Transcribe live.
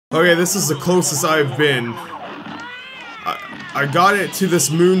Okay, this is the closest I've been. I got it to this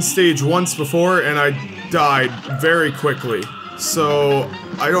moon stage once before, and I died very quickly. So,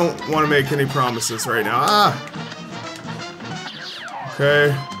 I don't want to make any promises right now. Ah!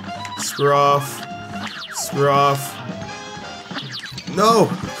 Okay. Screw off. Screw off. No!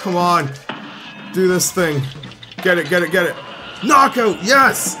 Come on! Do this thing. Get it, get it, get it. Knockout!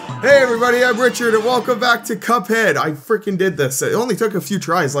 Yes! Hey everybody, I'm Richard, and welcome back to Cuphead. I freaking did this. It only took a few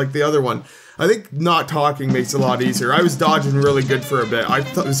tries like the other one. I think not talking makes it a lot easier. I was dodging really good for a bit. I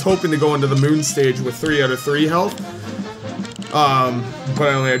was hoping to go into the moon stage with 3 out of 3 health. But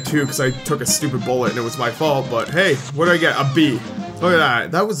I only had 2 because I took a stupid bullet and it was my fault. But hey, what did I get? A B. Look at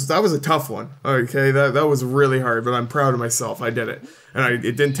that. That was a tough one. Okay, that was really hard, but I'm proud of myself. I did it. And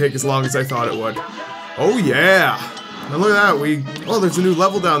it didn't take as long as I thought it would. Oh yeah! And look at that, oh, there's a new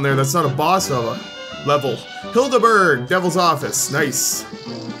level down there that's not a boss level. Hildeberg, Devil's Office, nice.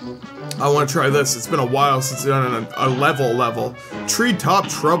 I want to try this, it's been a while since I've done a level. Treetop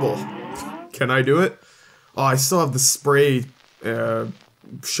Trouble. Can I do it? Oh, I still have the spray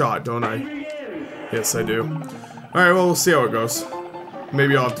shot, don't I? Yes, I do. Alright, well, we'll see how it goes.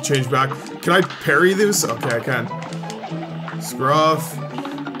 Maybe I'll have to change back. Can I parry this? Okay, I can. Screw off.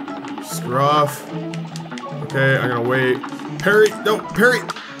 Screw off. Okay, I'm gonna wait. Parry! No, parry!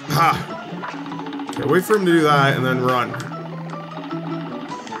 Ha! Okay, wait for him to do that and then run.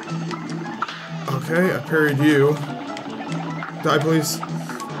 Okay, I parried you. Die, please.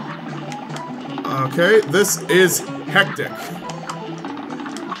 Okay, this is hectic.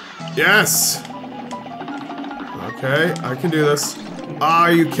 Yes! Okay, I can do this. Ah,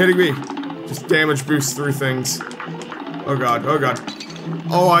 are you kidding me? Just damage boost through things. Oh god, oh god.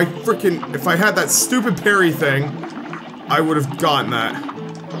 Oh, I freaking... If I had that stupid parry thing, I would have gotten that.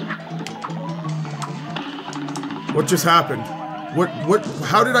 What just happened? What,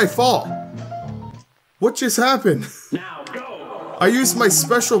 how did I fall? What just happened? Now go. I used my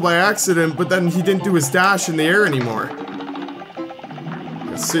special by accident, but then he didn't do his dash in the air anymore.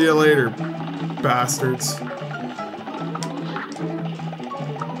 See you later, bastards.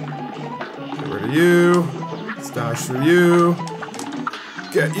 Get rid of you. Let's dash for you.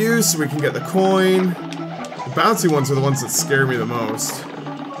 Get you so we can get the coin. The bouncy ones are the ones that scare me the most.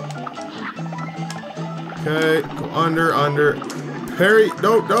 Okay, go under. Parry,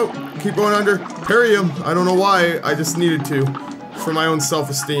 no, keep going under. Parry him. I don't know why, I just needed to. For my own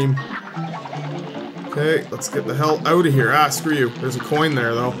self-esteem. Okay, let's get the hell out of here. Ah, screw you. There's a coin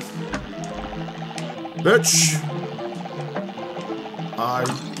there, though. Bitch!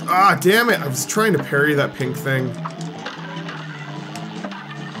 Ah, damn it! I was trying to parry that pink thing.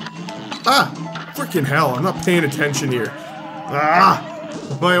 Ah! Freaking hell, I'm not paying attention here. Ah!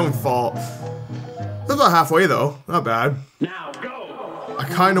 My own fault. That's about halfway, though. Not bad. Now go. I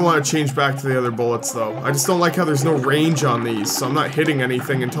kind of want to change back to the other bullets, though. I just don't like how there's no range on these, so I'm not hitting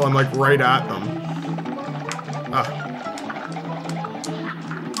anything until I'm, like, right at them.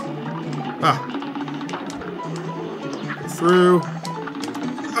 Ah. Get through.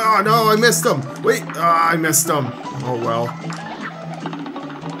 Oh, no, I missed him. Wait. I missed him. Oh, well.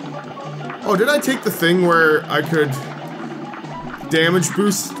 Oh, did I take the thing where I could damage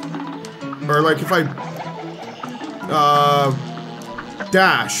boost? Or like if I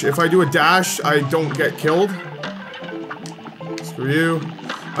dash. If I do a dash, I don't get killed. Screw you.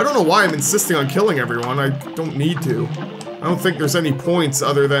 I don't know why I'm insisting on killing everyone. I don't need to. I don't think there's any points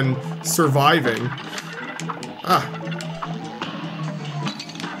other than surviving. Ah.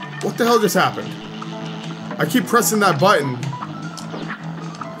 What the hell just happened? I keep pressing that button.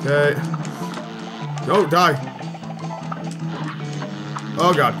 Okay. No, die.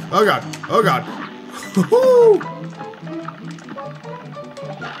 Oh god, oh god, oh god.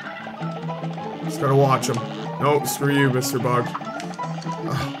 Just gotta watch him. No, screw you, Mr. Bug.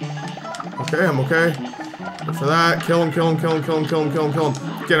 Okay, I'm okay. Good for that. Kill him, kill him, kill him, kill him, kill him, kill him, kill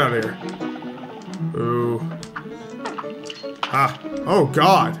him. Get out of here. Ooh. Ah. Oh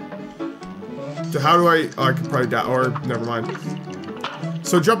god. How do I... Oh, I could probably die. Or, never mind.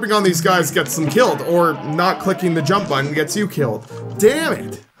 So jumping on these guys gets them killed, or not clicking the jump button gets you killed. Damn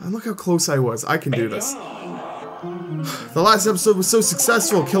it! And look how close I was. I can do this. The last episode was so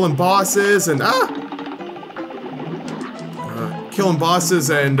successful, killing bosses and killing bosses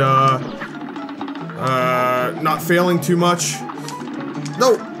and not failing too much.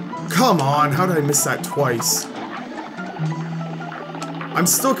 No, come on! How did I miss that twice? I'm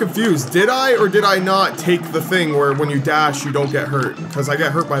still confused. Did I or did I not take the thing where when you dash you don't get hurt? Because I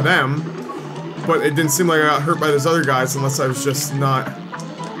get hurt by them, but it didn't seem like I got hurt by those other guys unless I was just not...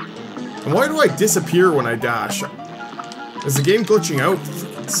 And why do I disappear when I dash? Is the game glitching out?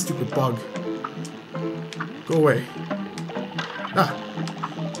 stupid bug. Go away. Ah.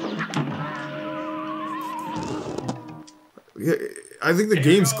 I think the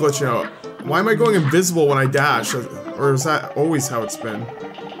game's glitching out. Why am I going invisible when I dash? Or is that always how it's been?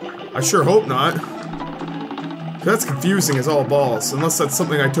 I sure hope not. That's confusing as all balls. Unless that's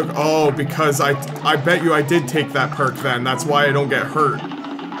something I took. Oh, because I bet you I did take that perk then. That's why I don't get hurt.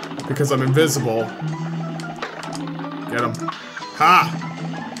 Because I'm invisible. Get him. Ha!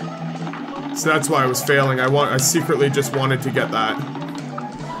 So that's why I was failing. I secretly just wanted to get that.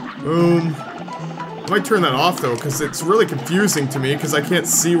 Boom. I might turn that off though, because it's really confusing to me, because I can't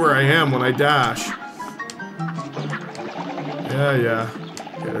see where I am when I dash. Yeah.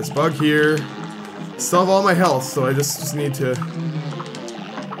 Okay, there's a bug here. Still have all my health, so I just need to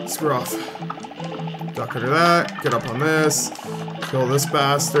screw off. Duck under that, get up on this, kill this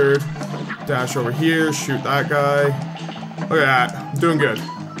bastard, dash over here, shoot that guy. Look at that, I'm doing good.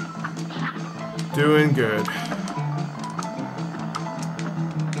 Doing good.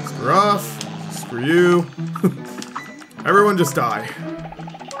 Screw off, screw you. Everyone just die.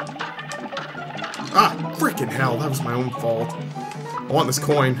 Ah, freaking hell, that was my own fault. I want this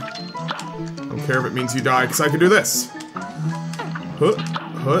coin. Don't care if it means you die, because I can do this. Huh.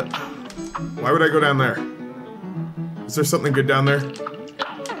 Why would I go down there? Is there something good down there?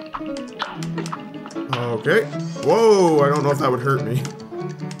 Okay. Whoa, I don't know if that would hurt me.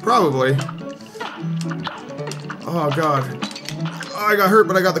 Probably. Oh, God. Oh, I got hurt,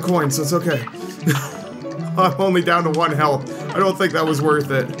 but I got the coin, so it's okay. I'm only down to 1 health. I don't think that was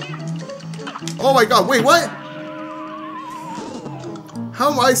worth it. Oh, my God. Wait, what?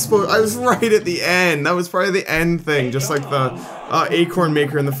 How am I supposed... I was right at the end. That was probably the end thing, just like the acorn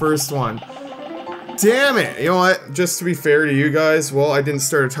maker in the first one. Damn it. You know what? Just to be fair to you guys, well, I didn't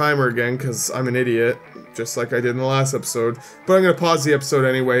start a timer again because I'm an idiot, just like I did in the last episode. But I'm going to pause the episode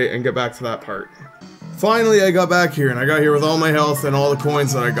anyway and get back to that part. Finally, I got back here, and I got here with all my health and all the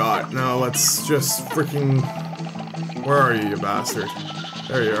coins that I got. Now, let's just freaking... Where are you, you bastard?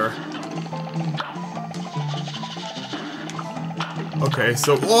 There you are. Okay,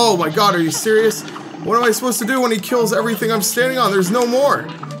 so... Oh my God, are you serious? What am I supposed to do when he kills everything I'm standing on? There's no more.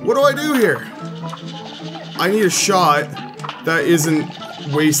 What do I do here? I need a shot that isn't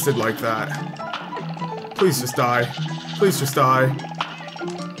wasted like that. Please just die. Please just die.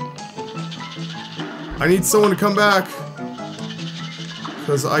 I need someone to come back.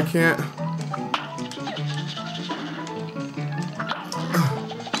 Because I can't...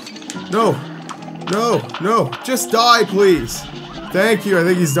 No. No. No. Just die, please. Thank you. I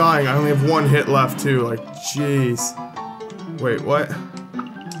think he's dying. I only have 1 hit left, too. Like, jeez. Wait, what?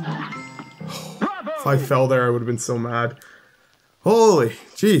 If I fell there, I would have been so mad. Holy,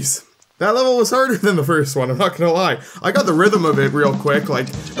 jeez. That level was harder than the first one, I'm not gonna lie. I got the rhythm of it real quick. Like,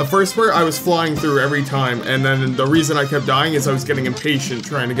 the first part, I was flying through every time, and then the reason I kept dying is I was getting impatient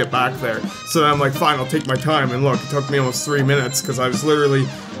trying to get back there. So then I'm like, fine, I'll take my time, and look, it took me almost 3 minutes, because I was literally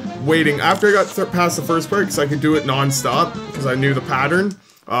waiting. After I got past the first part, because I could do it non-stop, because I knew the pattern,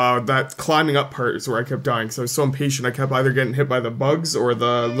 that climbing up part is where I kept dying, so I was so impatient I kept either getting hit by the bugs or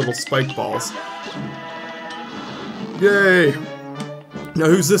the little spike balls. Yay! Now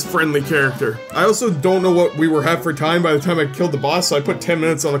who's this friendly character? I also don't know what we were at for time by the time I killed the boss, so I put 10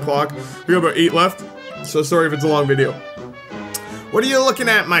 minutes on the clock. We got about 8 left, so sorry if it's a long video. What are you looking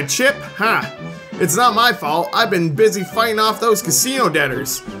at, my chip? Huh? It's not my fault. I've been busy fighting off those casino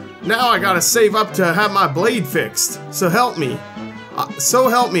debtors. Now I gotta save up to have my blade fixed. So help me.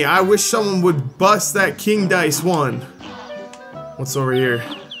 I wish someone would bust that king dice one. What's over here?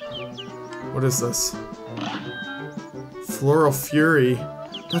 What is this? Floral Fury.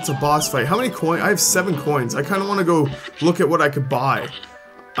 That's a boss fight. How many coins? I have 7 coins. I kind of want to go look at what I could buy.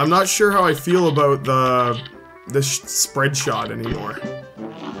 I'm not sure how I feel about the spread shot anymore.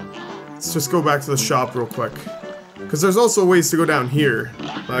 Let's just go back to the shop real quick. Because there's also ways to go down here.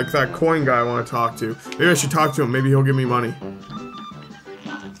 Like that coin guy I want to talk to. Maybe I should talk to him. Maybe he'll give me money.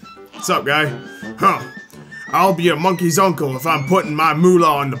 What's up, guy? Huh. I'll be a monkey's uncle if I'm putting my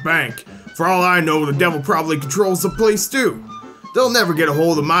moolah in the bank. For all I know, the devil probably controls the place too. They'll never get a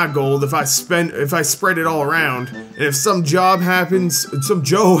hold of my gold if I spread it all around. And if some Joe happens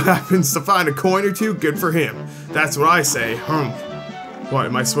to find a coin or two, good for him. That's what I say. What,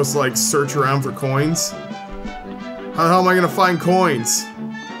 am I supposed to like search around for coins? How the hell am I gonna find coins?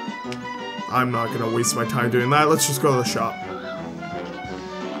 I'm not gonna waste my time doing that. Let's just go to the shop.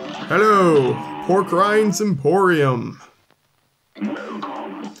 Hello, Pork Rinds Emporium.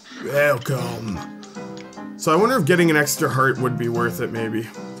 Welcome. So I wonder if getting an extra heart would be worth it, maybe.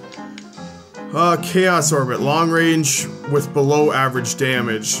 Chaos Orbit. Long range with below average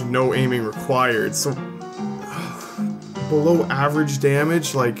damage. No aiming required. So, below average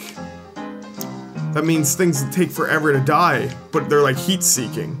damage? Like, that means things that take forever to die, but they're like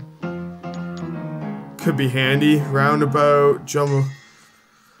heat-seeking. Could be handy. Roundabout. Jump.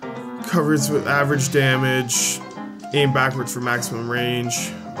 Covers with average damage. Aim backwards for maximum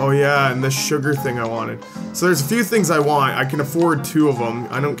range. Oh yeah, and this sugar thing I wanted. So there's a few things I want. I can afford 2 of them.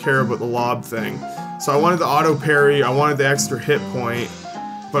 I don't care about the lob thing. So I wanted the auto parry, I wanted the extra hit point,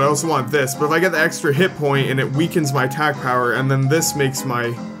 but I also want this. But if I get the extra hit point and it weakens my attack power, and then this makes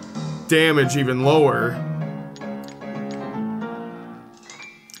my damage even lower.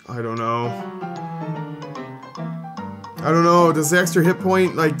 I don't know. I don't know, does the extra hit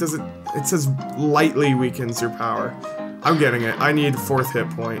point, like, does it... It says lightly weakens your power. I'm getting it. I need 4th hit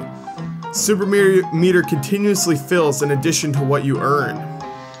point. Super meter continuously fills in addition to what you earn.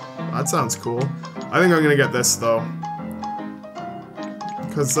 That sounds cool. I think I'm gonna get this though.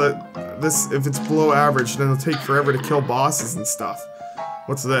 Cause this, if it's below average, then it'll take forever to kill bosses and stuff.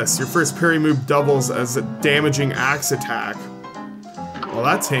 What's this? Your first parry move doubles as a damaging axe attack. Well,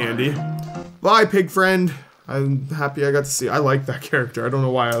 that's handy. Bye, pig friend. I'm happy I got to see. I like that character. I don't know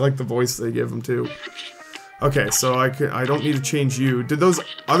why. I like the voice they give him too. Okay, so I don't need to change you. Did those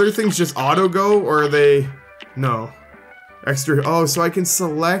other things just auto go, or are they... No. Extra... Oh, so I can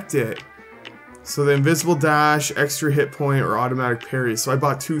select it. So the invisible dash, extra hit point, or automatic parry. So I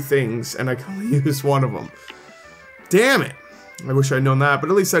bought 2 things, and I can only use one of them. Damn it! I wish I'd known that, but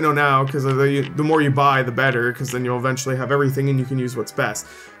at least I know now, because the more you buy, the better, because then you'll eventually have everything and you can use what's best.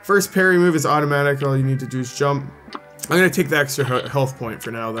 First parry move is automatic, all you need to do is jump. I'm gonna take the extra health point for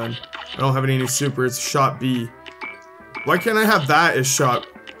now then. I don't have any new super, it's shot B. Why can't I have that as shot,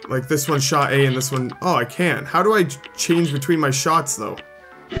 like this one's shot A and this one, oh I can. How do I change between my shots though?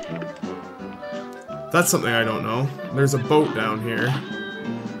 That's something I don't know. There's a boat down here.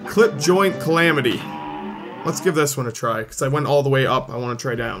 Clip joint calamity. Let's give this one a try, because I went all the way up, I want to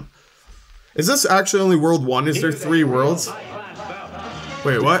try down. Is this actually only world 1? Is there 3 worlds?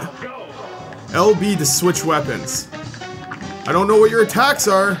 Wait, what? LB to switch weapons. I don't know what your attacks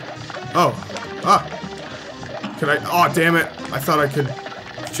are. Oh. Ah. Can I? Oh, damn it. I thought I could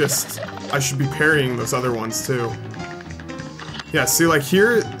just... I should be parrying those other ones, too. Yeah, see, like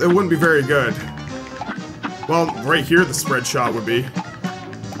here, it wouldn't be very good. Well, right here the spread shot would be.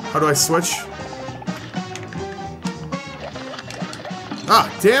 How do I switch? Ah,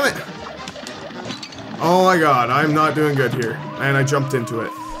 damn it! Oh my god, I'm not doing good here. And I jumped into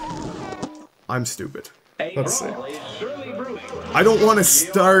it. I'm stupid. Let's see. I don't want to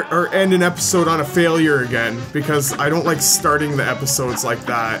start or end an episode on a failure again, because I don't like starting the episodes like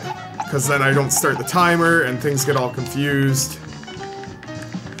that. Because then I don't start the timer and things get all confused.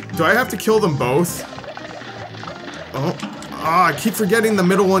 Do I have to kill them both? Oh. Ah, I keep forgetting the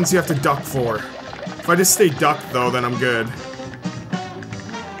middle ones you have to duck for. If I just stay ducked though, then I'm good.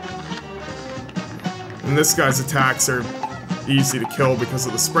 And this guy's attacks are easy to kill because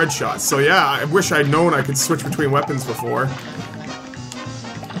of the spread shots. So yeah, I wish I'd known I could switch between weapons before.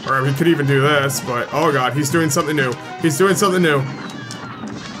 Or we could even do this, but oh god, he's doing something new. He's doing something new.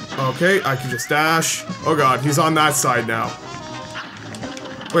 Okay, I can just dash. Oh god, he's on that side now.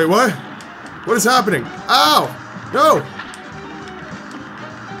 Wait, what? What is happening? Ow! No!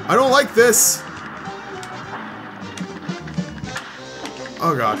 I don't like this.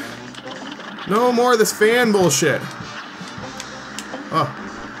 Oh god. No more of this fan bullshit. Oh.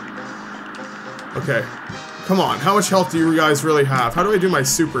 Okay. Come on, how much health do you guys really have? How do I do my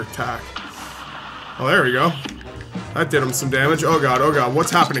super attack? Oh, there we go. That did him some damage. Oh god,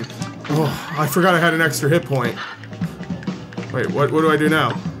 what's happening? Oh, I forgot I had an extra hit point. Wait, what do I do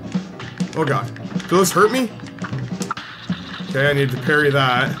now? Oh god. Do those hurt me? Okay, I need to parry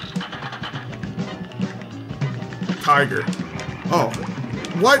that. Tiger. Oh.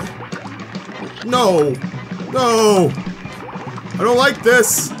 What? No! No! I don't like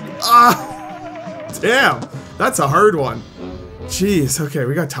this! Ah! Damn! That's a hard one. Jeez, okay,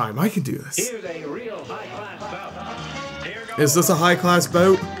 we got time. I can do this. Is this a high-class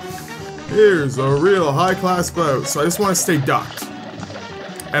bout? Here's a real high-class bout. So I just want to stay ducked.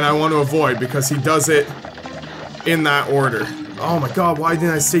 And I want to avoid, because he does it in that order. Oh my god, why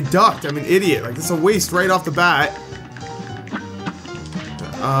didn't I stay ducked? I'm an idiot. Like, it's a waste right off the bat.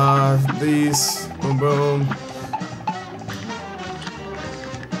 These. Boom, boom.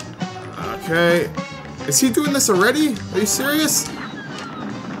 Okay. Is he doing this already? Are you serious?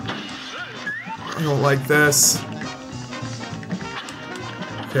 I don't like this.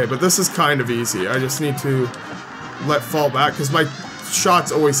 Okay, but this is kind of easy. I just need to let fall back, because my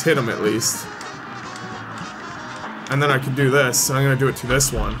shots always hit him at least. And then I can do this, so I'm gonna do it to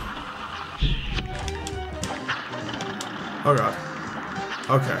this one. Oh god.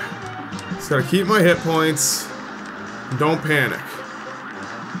 Okay. Just gotta keep my hit points. Don't panic.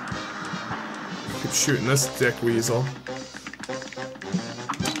 Keep shooting this dick weasel.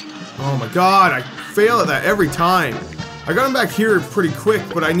 Oh my god, I fail at that every time. I got him back here pretty quick,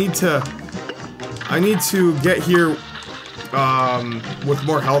 but I need to get here with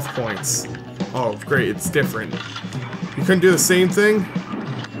more health points. Oh, great, it's different. You couldn't do the same thing?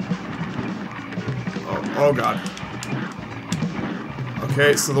 Oh god.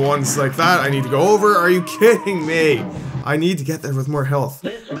 Okay, so the ones like that I need to go over. Are you kidding me? I need to get there with more health.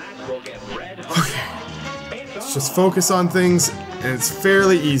 Okay. Let's just focus on things, and it's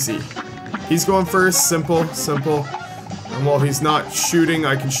fairly easy. He's going first, simple. And while he's not shooting,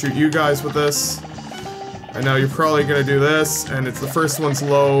 I can shoot you guys with this. And now you're probably gonna do this, and it's the first one's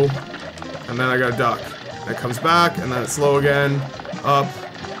low, and then I gotta duck. It comes back, and then it's low again, up,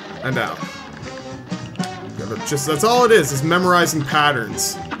 and down. Just, that's all it is memorizing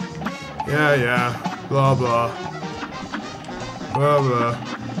patterns. Yeah, blah blah. Blah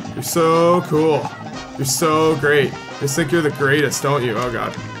blah. You're so cool. You're so great. You think you're the greatest, don't you? Oh god.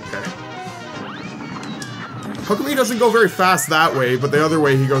 Okay. How come he doesn't go very fast that way, but the other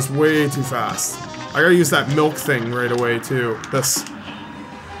way he goes way too fast? I gotta use that milk thing right away too. This.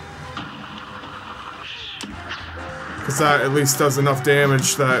 Because that at least does enough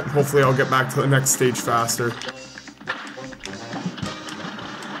damage that hopefully I'll get back to the next stage faster.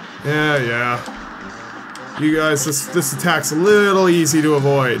 Yeah. You guys, this attack's a little easy to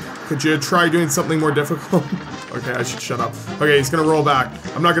avoid. Could you try doing something more difficult? Okay, I should shut up. Okay, he's gonna roll back.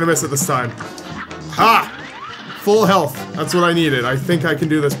 I'm not gonna miss it this time. Ha! Full health. That's what I needed. I think I can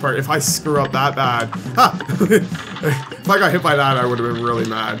do this part. If I screw up that bad. Ha! If I got hit by that, I would have been really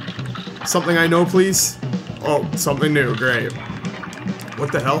mad. Something I know, please? Oh, something new. Great.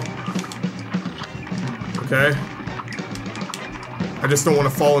 What the hell? Okay. I just don't want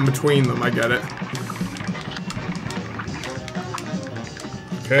to fall in between them. I get it.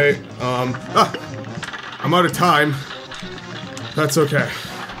 Okay. I'm out of time. That's okay.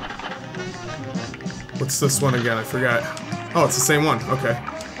 What's this one again? I forgot. Oh, it's the same one. Okay.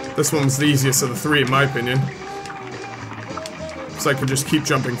 This one was the easiest of the three, in my opinion. So I can just keep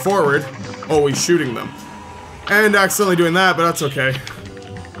jumping forward, always shooting them. And accidentally doing that, but that's okay.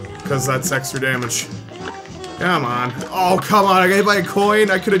 Because that's extra damage. Come on. Oh, come on. I got hit by a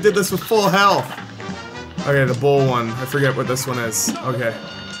coin. I could have did this with full health. Okay, the bull one. I forget what this one is. Okay.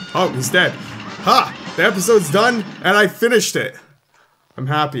 Oh, he's dead. Ha! The episode's done, and I finished it. I'm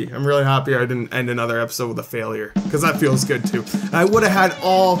happy. I'm really happy I didn't end another episode with a failure. Because that feels good, too. I would have had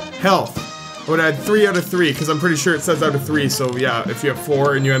all health. I would have had 3 out of 3, because I'm pretty sure it says out of 3, so yeah, if you have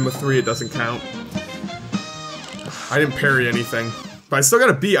 4 and you end with 3, it doesn't count. I didn't parry anything. But I still got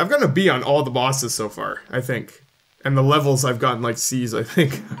a B. I've gotten a B on all the bosses so far, I think. And the levels I've gotten like C's, I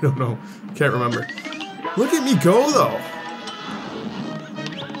think. I don't know. Can't remember. Look at me go, though.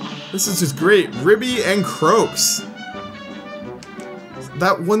 This is just great. Ribby and Croaks.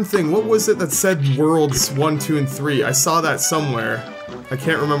 That one thing, what was it that said Worlds 1, 2, and 3? I saw that somewhere. I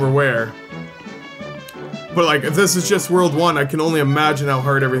can't remember where. But like, if this is just World 1, I can only imagine how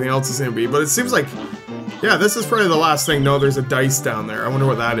hard everything else is gonna be. But it seems like... Yeah, this is probably the last thing. No, there's a dice down there. I wonder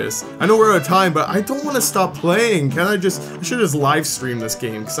what that is. I know we're out of time, but I don't want to stop playing. Can I should just live stream this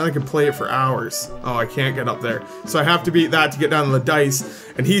game, because then I can play it for hours. Oh, I can't get up there. So I have to beat that to get down to the dice.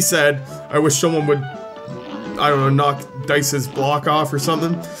 And he said, I wish someone would, I don't know, knock Dice's block off or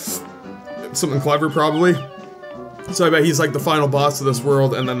something. Something clever, probably. So I bet he's like the final boss of this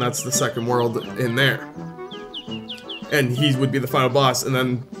world, and then that's the second world in there. And he would be the final boss, and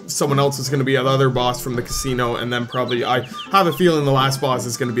then someone else is going to be another boss from the casino, and then probably, I have a feeling the last boss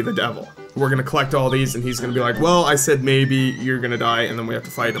is going to be the devil. We're going to collect all these, and he's going to be like, well, I said maybe you're going to die, and then we have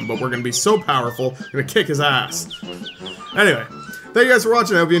to fight him, but we're going to be so powerful, we're going to kick his ass. Anyway, thank you guys for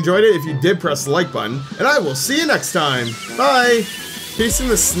watching. I hope you enjoyed it. If you did, press the like button, and I will see you next time. Bye! Peace in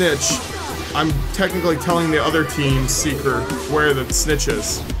the snitch. I'm technically telling the other team, Seeker, where the snitch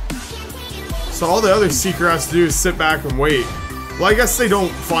is. So all the other Seeker has to do is sit back and wait. Well, I guess they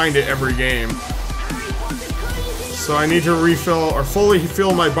don't find it every game. So I need to refill or fully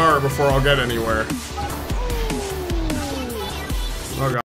fill my bar before I'll get anywhere.